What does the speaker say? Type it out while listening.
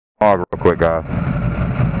hog real quick, guys.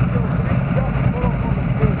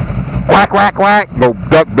 Quack, quack, quack. Go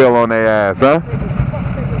duck bill on their ass, huh?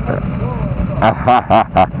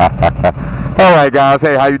 All right, guys.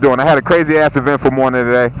 Hey, how you doing? I had a crazy ass eventful morning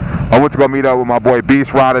today. I went to go meet up with my boy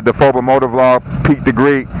Beast Rider, the VIRB Motovlog, Pete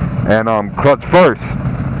Degree, and Clutch First.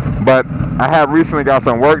 But I have recently got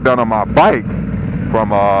some work done on my bike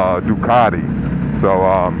from Ducati. So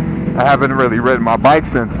I haven't really ridden my bike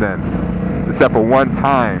since then, except for one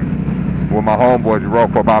time when my homeboys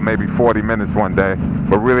rode for about maybe 40 minutes one day,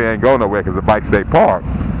 but really ain't going nowhere because the bike stayed parked.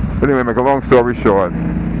 But anyway, make a long story short.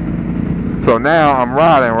 So now I'm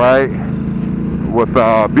riding, right, with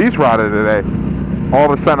Beast Rider today. All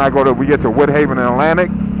of a sudden we get to Woodhaven and Atlantic.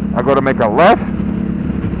 I go to make a left,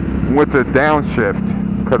 went to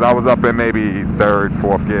downshift because I was up in maybe third,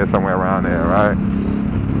 fourth gear, somewhere around there, right?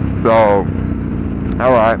 So,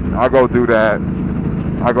 all right, I go do that.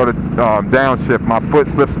 I go to downshift. My foot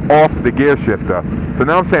slips off the gear shifter. So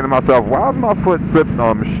now I'm saying to myself, why is my foot slipping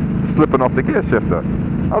off the gear shifter?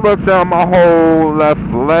 I look down, my whole left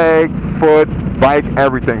leg, foot, bike,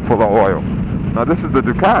 everything full of oil. Now this is the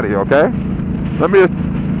Ducati, okay?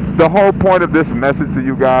 The whole point of this message to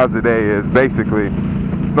you guys today is basically,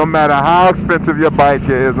 no matter how expensive your bike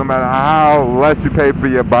is, no matter how less you pay for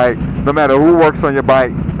your bike, no matter who works on your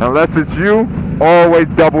bike, unless it's you, always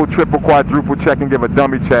double, triple, quadruple check and give a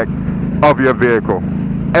dummy check of your vehicle.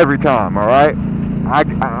 Every time, all right?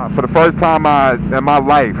 For the first time in my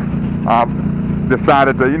life, I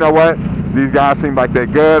decided to, you know what? These guys seem like they're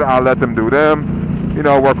good. I'll let them do them. You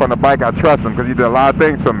know, work on the bike. I trust him because he did a lot of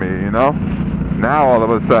things for me, you know? Now all of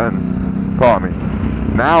a sudden,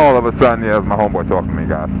 now all of a sudden, yeah, it's my homeboy talking to me,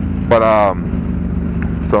 guys. But,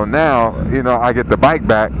 so now, you know, I get the bike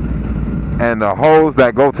back, and the hose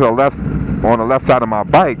that go to the left, on the left side of my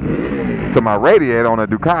bike, to my radiator on a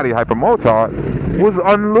Ducati Hypermotard, was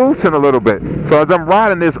unloosened a little bit. So as I'm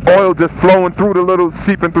riding, this oil just flowing through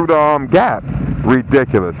seeping through the gap.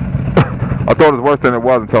 Ridiculous. I thought it was worse than it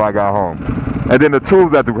was until I got home. And then the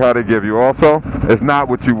tools that Ducati give you also, it's not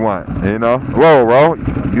what you want, you know? Whoa, bro.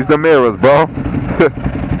 Use the mirrors, bro.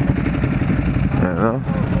 You know?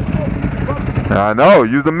 I know,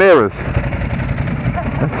 use the mirrors.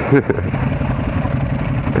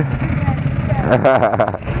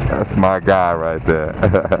 That's my guy right there.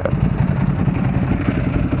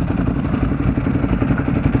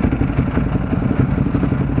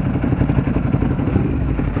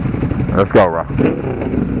 Let's go, Rob.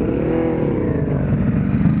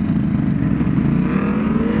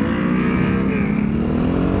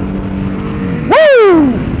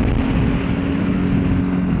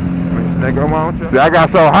 See, I got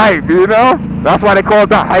so hyped, you know? That's why they call it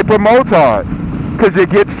the Hypermotard. Because you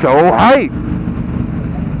get so hyped.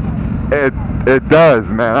 It does,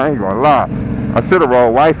 man. I ain't gonna lie. I should have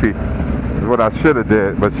rolled wifey. Is what I should have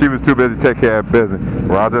did. But she was too busy to take care of business.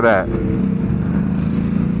 Roger that.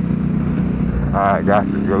 Alright, got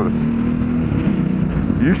you. Go.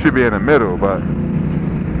 You should be in the middle, but...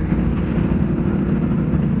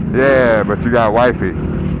 Yeah, but you got wifey.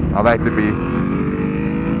 I like to be...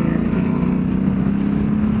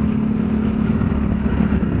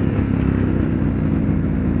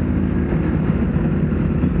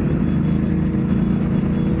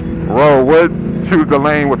 Roll wood, choose the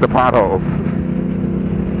lane with the potholes.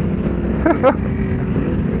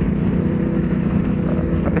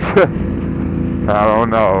 I don't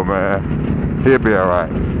know, man. He'll be alright.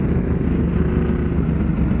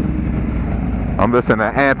 I'm listening to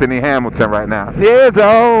Anthony Hamilton right now. Years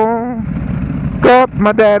old, thought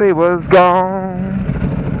my daddy was gone.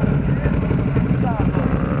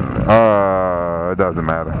 It doesn't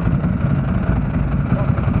matter.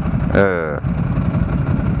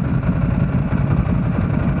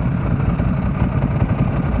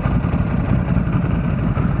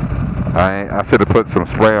 I should have put some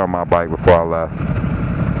spray on my bike before I left.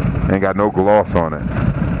 Ain't got no gloss on it.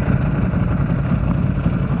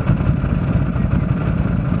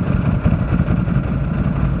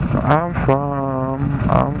 I'm from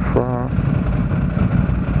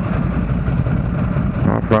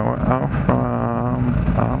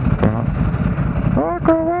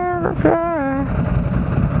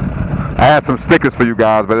I had some stickers for you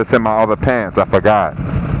guys, but it's in my other pants. I forgot.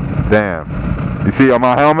 Damn. You see on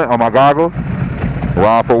my helmet, on my goggles?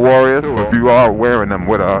 Ride for Warriors. If you are wearing them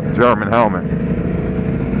with a German helmet.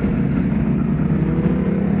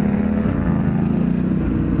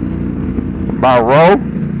 By row?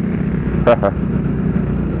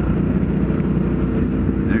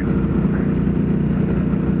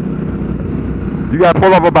 You got to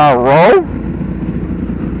pull up about row?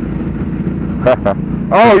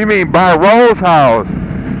 Oh, you mean by Rose house?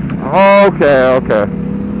 Okay, okay.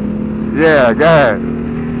 Yeah, go ahead.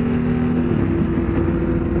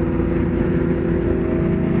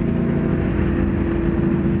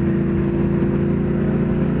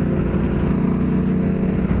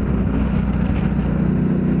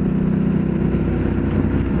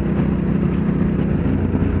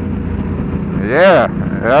 Yeah,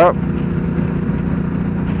 yep.